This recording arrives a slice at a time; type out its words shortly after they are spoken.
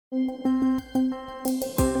Have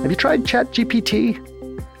you tried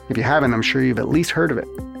ChatGPT? If you haven't, I'm sure you've at least heard of it.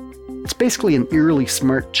 It's basically an eerily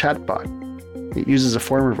smart chatbot. It uses a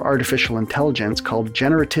form of artificial intelligence called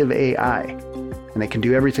generative AI, and it can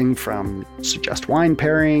do everything from suggest wine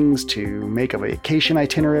pairings to make a vacation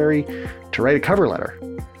itinerary to write a cover letter.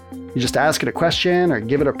 You just ask it a question or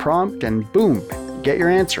give it a prompt and boom, you get your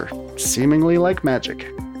answer, seemingly like magic.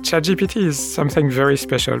 ChatGPT is something very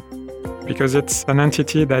special because it's an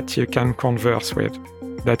entity that you can converse with,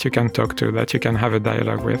 that you can talk to, that you can have a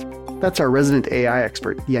dialogue with. That's our resident AI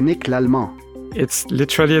expert, Yannick Lallemand. It's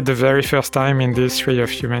literally the very first time in the history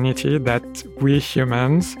of humanity that we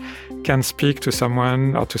humans can speak to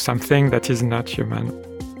someone or to something that is not human.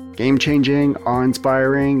 Game-changing,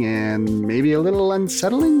 awe-inspiring, and maybe a little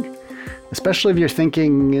unsettling? Especially if you're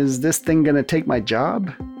thinking, is this thing going to take my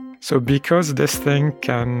job? So because this thing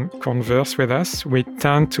can converse with us, we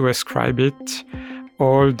tend to ascribe it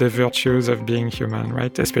all the virtues of being human,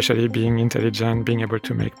 right? Especially being intelligent, being able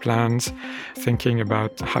to make plans, thinking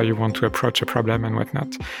about how you want to approach a problem and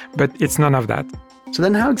whatnot. But it's none of that. So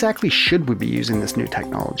then how exactly should we be using this new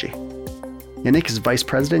technology? Yannick is Vice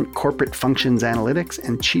President, Corporate Functions Analytics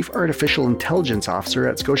and Chief Artificial Intelligence Officer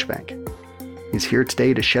at Scotiabank. He's here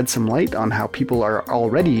today to shed some light on how people are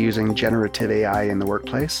already using generative AI in the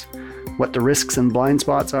workplace, what the risks and blind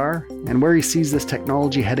spots are, and where he sees this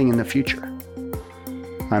technology heading in the future.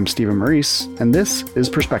 I'm Stephen Maurice, and this is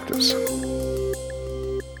Perspectives.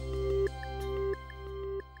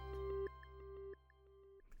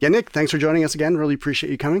 Yannick, thanks for joining us again. Really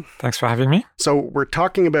appreciate you coming. Thanks for having me. So we're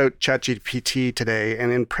talking about ChatGPT today,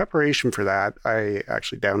 and in preparation for that, I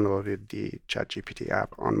actually downloaded the ChatGPT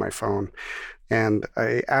app on my phone, and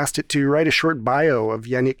I asked it to write a short bio of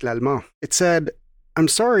Yannick Lallemand. It said, "I'm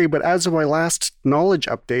sorry, but as of my last knowledge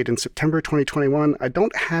update in September 2021, I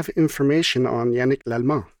don't have information on Yannick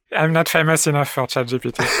Lallemand." I'm not famous enough for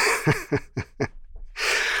ChatGPT.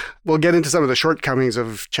 We'll get into some of the shortcomings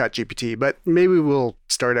of ChatGPT, but maybe we'll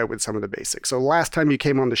start out with some of the basics. So last time you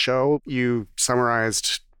came on the show, you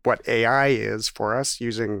summarized what AI is for us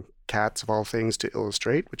using cats of all things to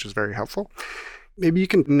illustrate, which was very helpful. Maybe you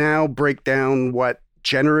can now break down what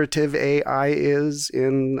generative AI is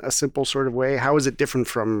in a simple sort of way. How is it different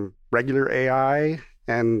from regular AI?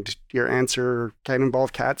 And your answer can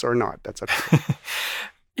involve cats or not. That's up to you.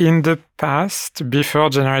 In the past, before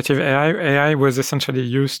generative AI, AI was essentially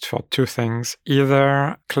used for two things,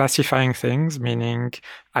 either classifying things, meaning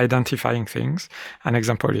identifying things. An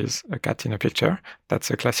example is a cat in a picture. That's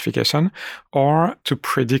a classification. Or to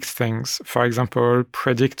predict things. For example,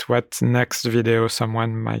 predict what next video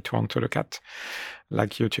someone might want to look at,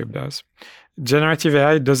 like YouTube does. Generative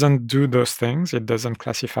AI doesn't do those things. It doesn't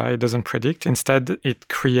classify, it doesn't predict. Instead, it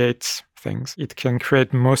creates things. It can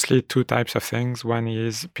create mostly two types of things. One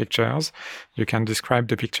is pictures. You can describe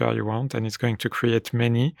the picture you want, and it's going to create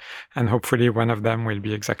many, and hopefully one of them will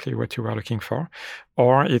be exactly what you were looking for.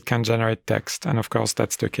 Or it can generate text, and of course,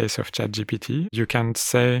 that's the case of ChatGPT. You can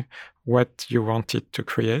say what you want it to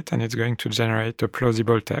create, and it's going to generate a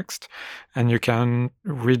plausible text, and you can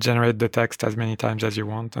regenerate the text as many times as you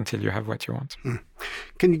want until you have what you want.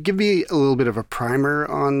 Can you give me a little bit of a primer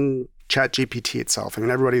on ChatGPT itself? I mean,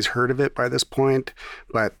 everybody's heard of it by this point,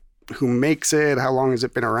 but who makes it? How long has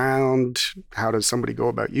it been around? How does somebody go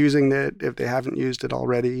about using it if they haven't used it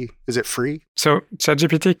already? Is it free? So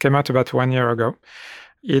ChatGPT came out about 1 year ago.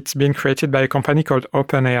 It's been created by a company called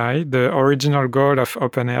OpenAI. The original goal of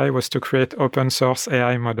OpenAI was to create open source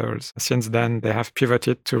AI models. Since then, they have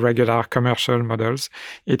pivoted to regular commercial models.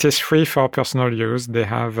 It is free for personal use. They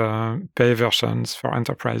have pay versions for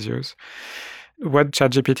enterprise use. What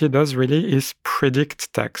ChatGPT does really is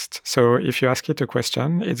predict text. So if you ask it a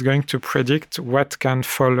question, it's going to predict what can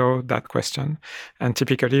follow that question. And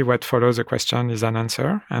typically what follows a question is an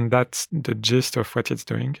answer. And that's the gist of what it's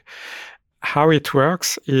doing. How it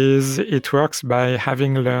works is it works by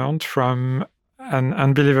having learned from an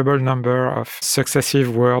unbelievable number of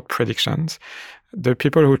successive word predictions. The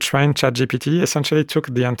people who trained ChatGPT essentially took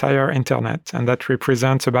the entire internet, and that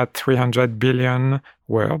represents about 300 billion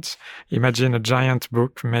words. Imagine a giant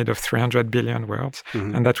book made of 300 billion words,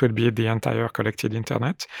 and that would be the entire collected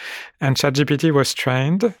internet. And ChatGPT was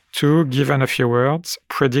trained to, given a few words,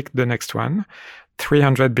 predict the next one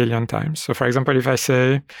 300 billion times. So for example, if I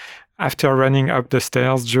say, after running up the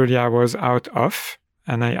stairs, Julia was out of,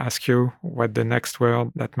 and I ask you what the next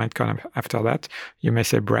word that might come after that, you may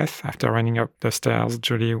say breath. After running up the stairs,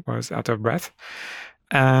 Julie was out of breath.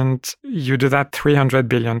 And you do that 300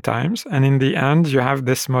 billion times. And in the end, you have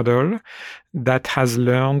this model that has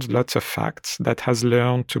learned lots of facts, that has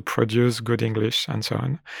learned to produce good English and so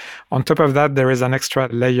on. On top of that, there is an extra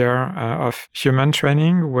layer of human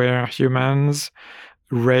training where humans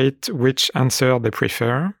rate which answer they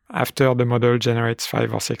prefer after the model generates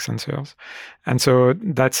 5 or 6 answers. And so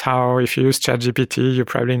that's how, if you use ChatGPT, you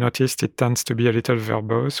probably noticed it tends to be a little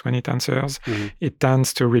verbose when it answers. Mm-hmm. It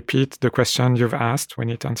tends to repeat the question you've asked when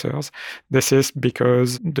it answers. This is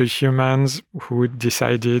because the humans who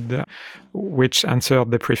decided which answer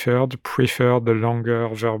they prefer the longer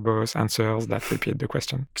verbose answers that repeat the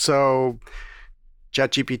question. So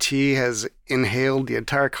ChatGPT has inhaled the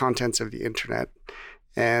entire contents of the internet.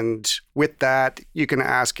 And with that, you can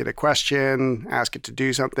ask it a question, ask it to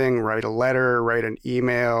do something, write a letter, write an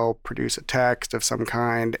email, produce a text of some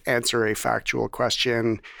kind, answer a factual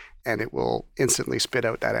question, and it will instantly spit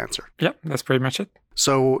out that answer. Yeah, that's pretty much it.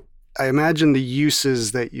 So I imagine the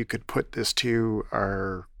uses that you could put this to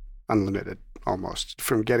are unlimited, almost.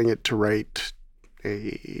 From getting it to write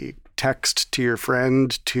a text to your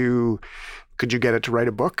friend to, could you get it to write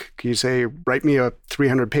a book? Can you say, write me a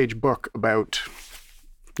 300-page book about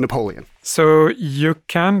Napoleon? So you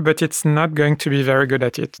can, but it's not going to be very good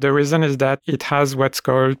at it. The reason is that it has what's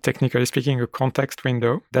called, technically speaking, a context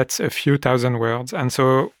window. That's a few thousand words. And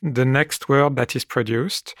so the next word that is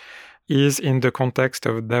produced is in the context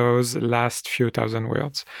of those last few thousand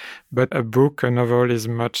words. But a book, a novel, is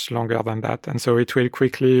much longer than that. And so it will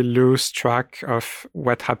quickly lose track of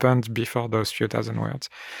what happened before those few thousand words.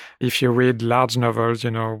 If you read large novels,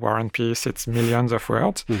 War and Peace, it's millions of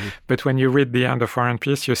words. Mm-hmm. But when you read the end of War and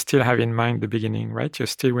Peace, you still have in mind the beginning, right? You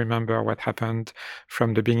still remember what happened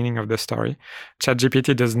from the beginning of the story.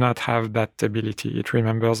 ChatGPT does not have that ability. It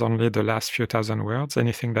remembers only the last few thousand words.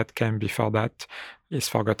 Anything that came before that is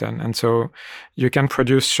forgotten. And so you can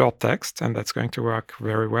produce short text, and that's going to work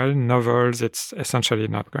very well. Novels, it's essentially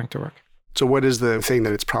not going to work. So what is the thing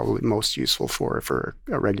that it's probably most useful for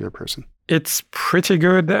a regular person? It's pretty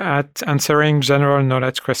good at answering general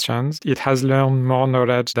knowledge questions. It has learned more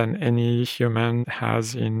knowledge than any human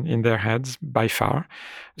has in their heads by far.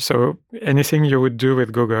 So anything you would do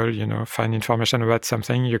with Google, find information about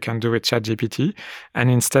something, you can do with ChatGPT. And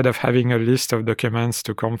instead of having a list of documents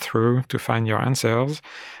to comb through to find your answers,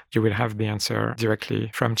 you will have the answer directly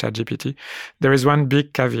from ChatGPT. There is one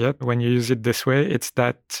big caveat when you use it this way. It's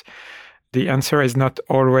that the answer is not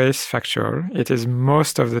always factual. It is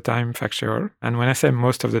most of the time factual. And when I say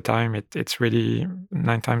most of the time, it's really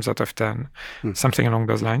 9 times out of 10, something along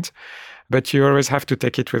those lines. But you always have to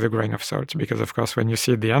take it with a grain of salt because, of course, when you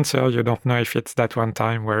see the answer, you don't know if it's that one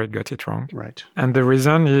time where it got it wrong. Right. And the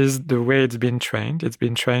reason is the way it's been trained. It's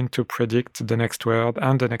been trained to predict the next word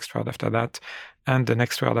and the next word after that and the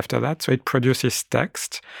next word after that. So it produces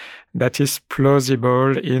text that is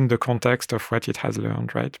plausible in the context of what it has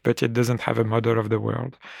learned, right? But it doesn't have a model of the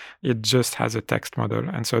world. It just has a text model.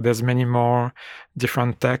 And so there's many more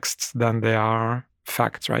different texts than there are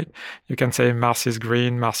facts, right? You can say Mars is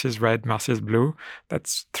green, Mars is red, Mars is blue.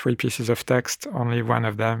 That's 3 pieces of text. Only one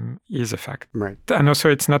of them is a fact. Right. And also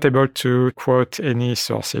it's not able to quote any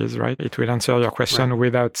sources, right? It will answer your question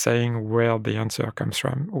without saying where the answer comes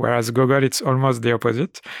from. Whereas Google, it's almost the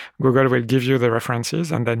opposite. Google will give you the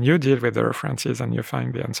references and then you deal with the references and you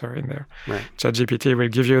find the answer in there. Right. ChatGPT will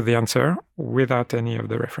give you the answer without any of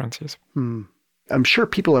the references. I'm sure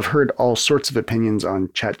people have heard all sorts of opinions on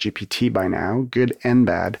ChatGPT by now, good and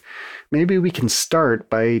bad. Maybe we can start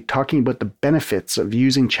by talking about the benefits of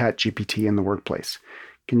using ChatGPT in the workplace.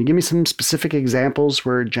 Can you give me some specific examples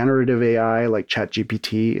where generative AI like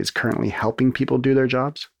ChatGPT is currently helping people do their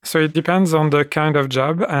jobs? So it depends on the kind of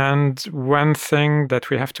job. And one thing that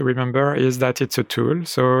we have to remember is that it's a tool.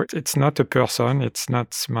 So it's not a person. It's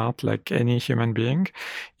not smart like any human being.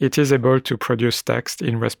 It is able to produce text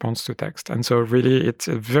in response to text. And so really, it's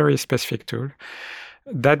a very specific tool.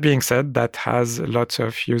 That being said, that has lots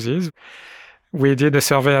of uses. We did a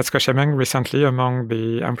survey at Scotiabank recently among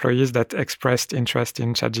the employees that expressed interest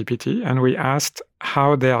in ChatGPT, and we asked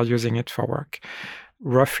how they are using it for work.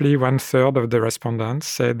 Roughly 1/3 of the respondents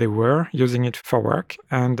said they were using it for work.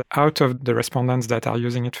 And out of the respondents that are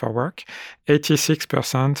using it for work,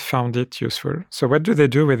 86% found it useful. So what do they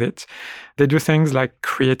do with it? They do things like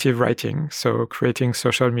creative writing. So creating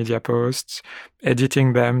social media posts,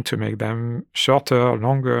 editing them to make them shorter,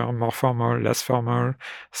 longer, more formal, less formal,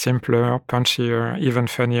 simpler, punchier, even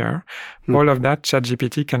funnier. All of that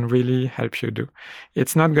ChatGPT can really help you do.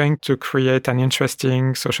 It's not going to create an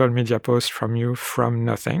interesting social media post from you from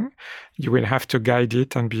nothing. You will have to guide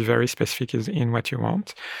it and be very specific in what you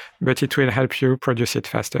want, but it will help you produce it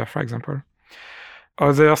faster, for example.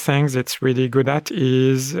 Other things it's really good at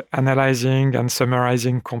is analyzing and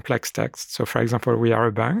summarizing complex text. So, for example, we are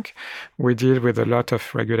a bank. We deal with a lot of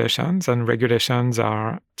regulations, and regulations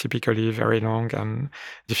are typically very long and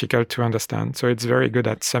difficult to understand. So it's very good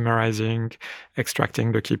at summarizing,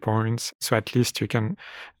 extracting the key points. So at least you can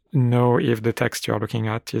know if the text you're looking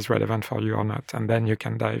at is relevant for you or not, and then you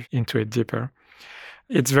can dive into it deeper.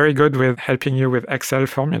 It's very good with helping you with Excel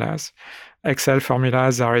formulas. Excel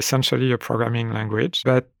formulas are essentially a programming language,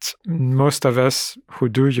 but most of us who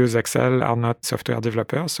do use Excel are not software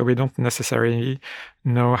developers, so we don't necessarily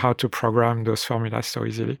know how to program those formulas so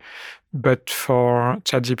easily. But for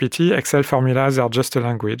ChatGPT, Excel formulas are just a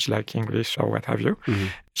language like English or what have you. Mm-hmm.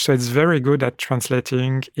 So it's very good at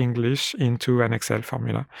translating English into an Excel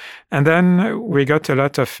formula. And then we got a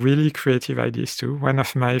lot of really creative ideas too. One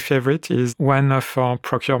of my favorite is one of our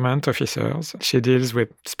procurement officers. She deals with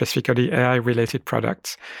specifically AI-related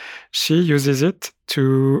products. She uses it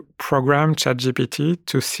to program ChatGPT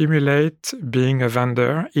to simulate being a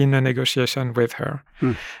vendor in a negotiation with her.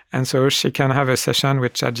 And so she can have a session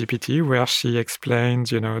with ChatGPT where she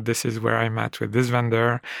explains, this is where I'm at with this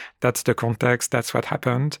vendor. That's the context. That's what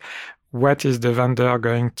happened. What is the vendor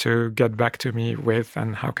going to get back to me with,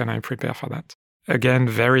 and how can I prepare for that? Again,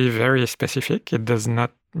 very, very specific. It does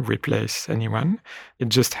not replace anyone. It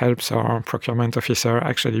just helps our procurement officer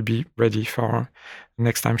actually be ready for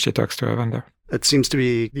next time she talks to a vendor. It seems to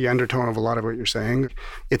be the undertone of a lot of what you're saying.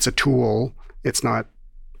 It's a tool. It's not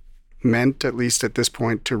meant, at least at this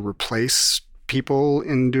point, to replace people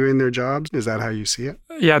in doing their jobs. Is that how you see it?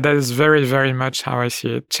 Yeah, that is very, very much how I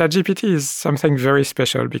see it. ChatGPT is something very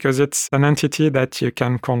special because it's an entity that you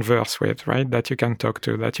can converse with, right? That you can talk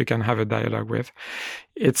to, that you can have a dialogue with.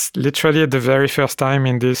 It's literally the very first time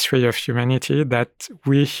in the history of humanity that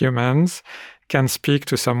we humans can speak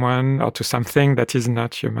to someone or to something that is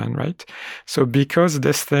not human, right? So because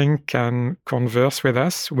this thing can converse with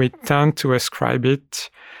us, we tend to ascribe it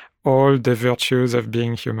all the virtues of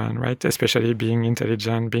being human, right? Especially being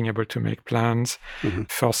intelligent, being able to make plans,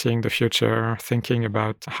 foreseeing the future, thinking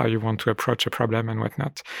about how you want to approach a problem and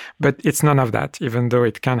whatnot. But it's none of that. Even though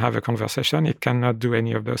it can have a conversation, it cannot do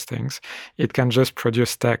any of those things. It can just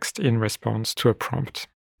produce text in response to a prompt.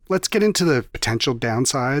 Let's get into the potential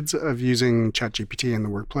downsides of using ChatGPT in the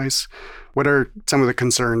workplace. What are some of the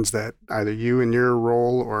concerns that either you in your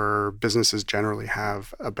role or businesses generally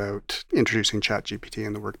have about introducing ChatGPT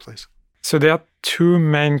in the workplace? So there are two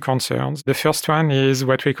main concerns. The first one is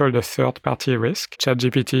what we call the third-party risk.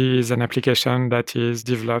 ChatGPT is an application that is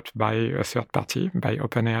developed by a third party, by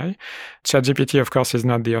OpenAI. ChatGPT, of course, is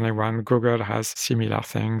not the only one. Google has similar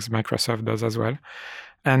things. Microsoft does as well.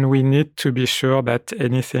 And we need to be sure that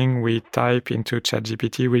anything we type into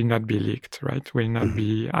ChatGPT will not be leaked, right? Will not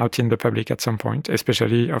be out in the public at some point,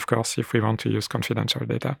 especially, of course, if we want to use confidential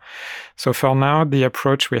data. So for now, the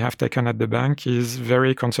approach we have taken at the bank is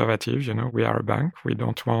very conservative. We are a bank. We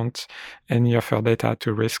don't want any of our data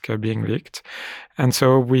to risk being leaked. And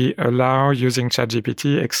so we allow using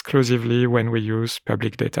ChatGPT exclusively when we use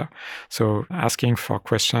public data. So asking for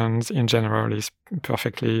questions in general is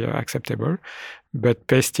perfectly acceptable. But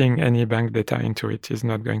pasting any bank data into it is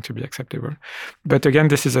not going to be acceptable. But again,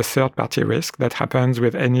 this is a third-party risk that happens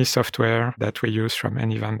with any software that we use from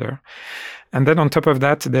any vendor. And then on top of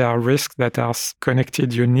that, there are risks that are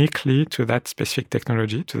connected uniquely to that specific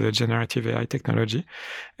technology, to the generative AI technology.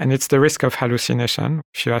 And it's the risk of hallucination.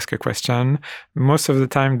 If you ask a question, most of the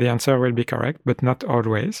time the answer will be correct, but not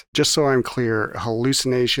always. Just so I'm clear,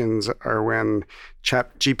 hallucinations are when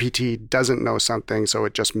ChatGPT doesn't know something, so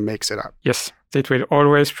it just makes it up. Yes. It will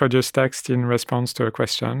always produce text in response to a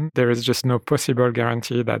question. There is just no possible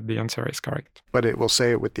guarantee that the answer is correct. But it will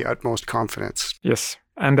say it with the utmost confidence. Yes.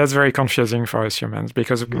 And that's very confusing for us humans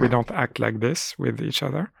because we don't act like this with each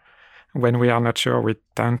other. When we are not sure, we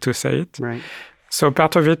tend to say it. Right. So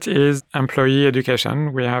part of it is employee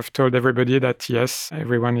education. We have told everybody that, yes,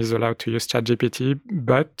 everyone is allowed to use ChatGPT,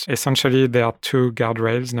 but essentially there are two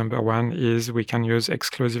guardrails. Number one is we can use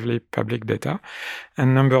exclusively public data.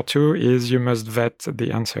 And number two is you must vet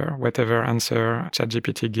the answer. Whatever answer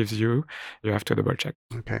ChatGPT gives you, you have to double check.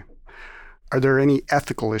 Okay. Are there any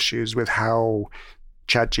ethical issues with how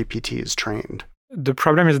ChatGPT is trained? The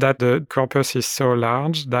problem is that the corpus is so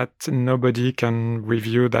large that nobody can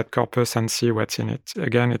review that corpus and see what's in it.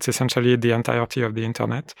 Again, it's essentially the entirety of the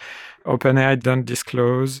internet. OpenAI don't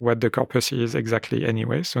disclose what the corpus is exactly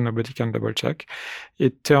anyway, so nobody can double check.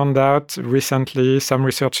 It turned out recently, some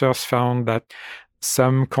researchers found that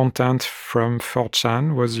some content from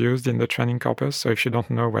 4chan was used in the training corpus. So if you don't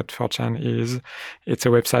know what 4chan is, it's a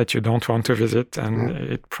website you don't want to visit, and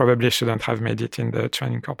it probably shouldn't have made it in the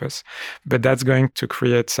training corpus. But that's going to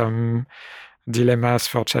create some dilemmas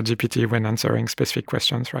for ChatGPT when answering specific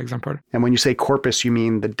questions, for example. And when you say corpus, you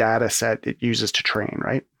mean the data set it uses to train,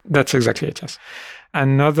 right? That's exactly it, yes.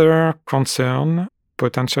 Another concern,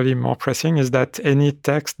 potentially more pressing, is that any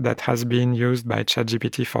text that has been used by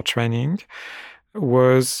ChatGPT for training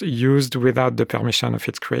was used without the permission of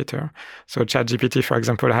its creator. So ChatGPT, for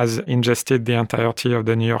example, has ingested the entirety of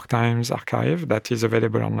the New York Times archive that is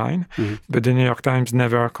available online, but the New York Times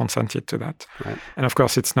never consented to that. Right. And of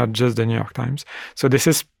course, it's not just the New York Times. So this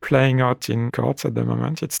is playing out in courts at the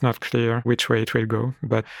moment. It's not clear which way it will go,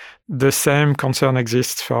 but the same concern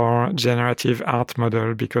exists for generative art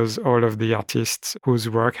model, because all of the artists whose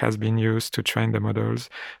work has been used to train the models,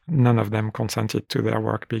 none of them consented to their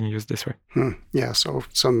work being used this way. Yeah, so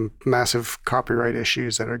some massive copyright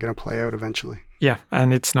issues that are going to play out eventually. Yeah,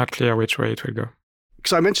 and it's not clear which way it will go.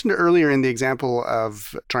 So I mentioned earlier in the example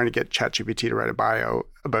of trying to get ChatGPT to write a bio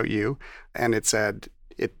about you, and it said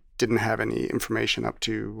it didn't have any information up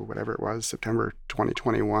to whatever it was, September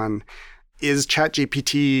 2021. Is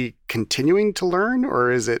ChatGPT continuing to learn, or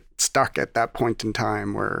is it stuck at that point in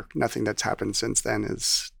time where nothing that's happened since then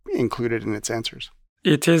is included in its answers?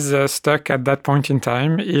 It is stuck at that point in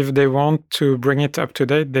time. If they want to bring it up to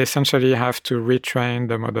date, they essentially have to retrain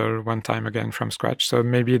the model one time again from scratch. So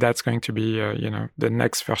maybe that's going to be, the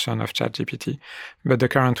next version of ChatGPT. But the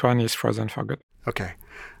current one is frozen for good. Okay.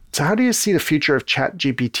 So how do you see the future of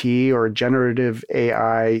ChatGPT or generative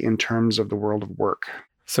AI in terms of the world of work?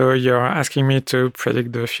 So you're asking me to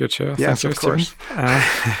predict the future? Yes, of course.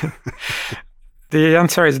 The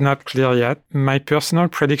answer is not clear yet. My personal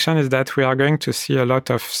prediction is that we are going to see a lot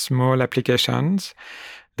of small applications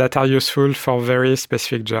that are useful for very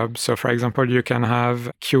specific jobs. So, for example, you can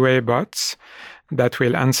have QA bots that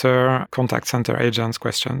will answer contact center agents'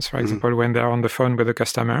 questions. For example, when they're on the phone with a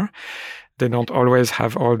customer, they don't always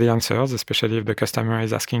have all the answers, especially if the customer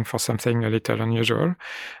is asking for something a little unusual.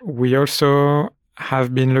 We also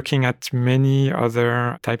have been looking at many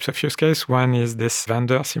other types of use case. One is this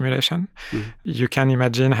vendor simulation. You can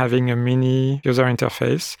imagine having a mini user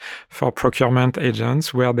interface for procurement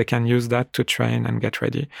agents where they can use that to train and get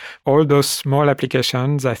ready. All those small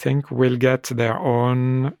applications, I think, will get their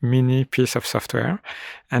own mini piece of software,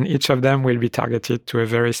 and each of them will be targeted to a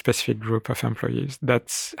very specific group of employees.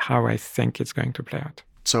 That's how I think it's going to play out.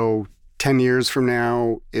 So 10 years from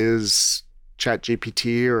now, is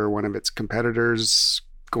ChatGPT or one of its competitors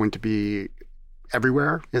going to be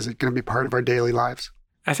everywhere? Is it going to be part of our daily lives?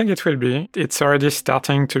 I think it will be. It's already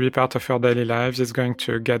starting to be part of our daily lives. It's going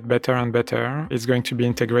to get better and better. It's going to be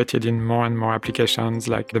integrated in more and more applications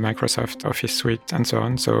like the Microsoft Office suite and so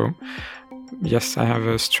on. So yes, I have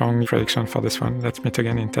a strong prediction for this one. Let's meet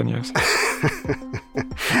again in 10 years.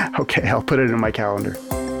 Okay, I'll put it in my calendar.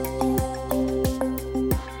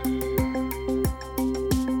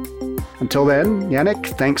 Until then,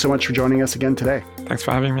 Yannick, thanks so much for joining us again today. Thanks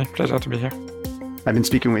for having me. Pleasure to be here. I've been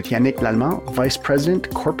speaking with Yannick Lallemand, Vice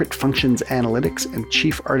President, Corporate Functions Analytics and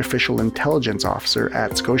Chief Artificial Intelligence Officer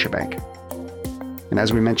at Scotiabank. And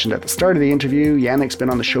as we mentioned at the start of the interview, Yannick's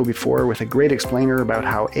been on the show before with a great explainer about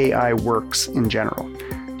how AI works in general.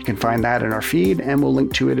 You can find that in our feed, and we'll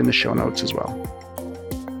link to it in the show notes as well.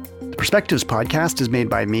 The Perspectives podcast is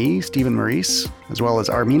made by me, Stephen Maurice, as well as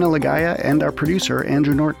Armina Lagaya and our producer,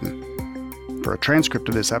 Andrew Norton. For a transcript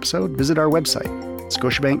of this episode, visit our website,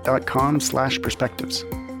 scotiabank.com/perspectives.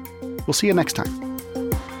 We'll see you next time.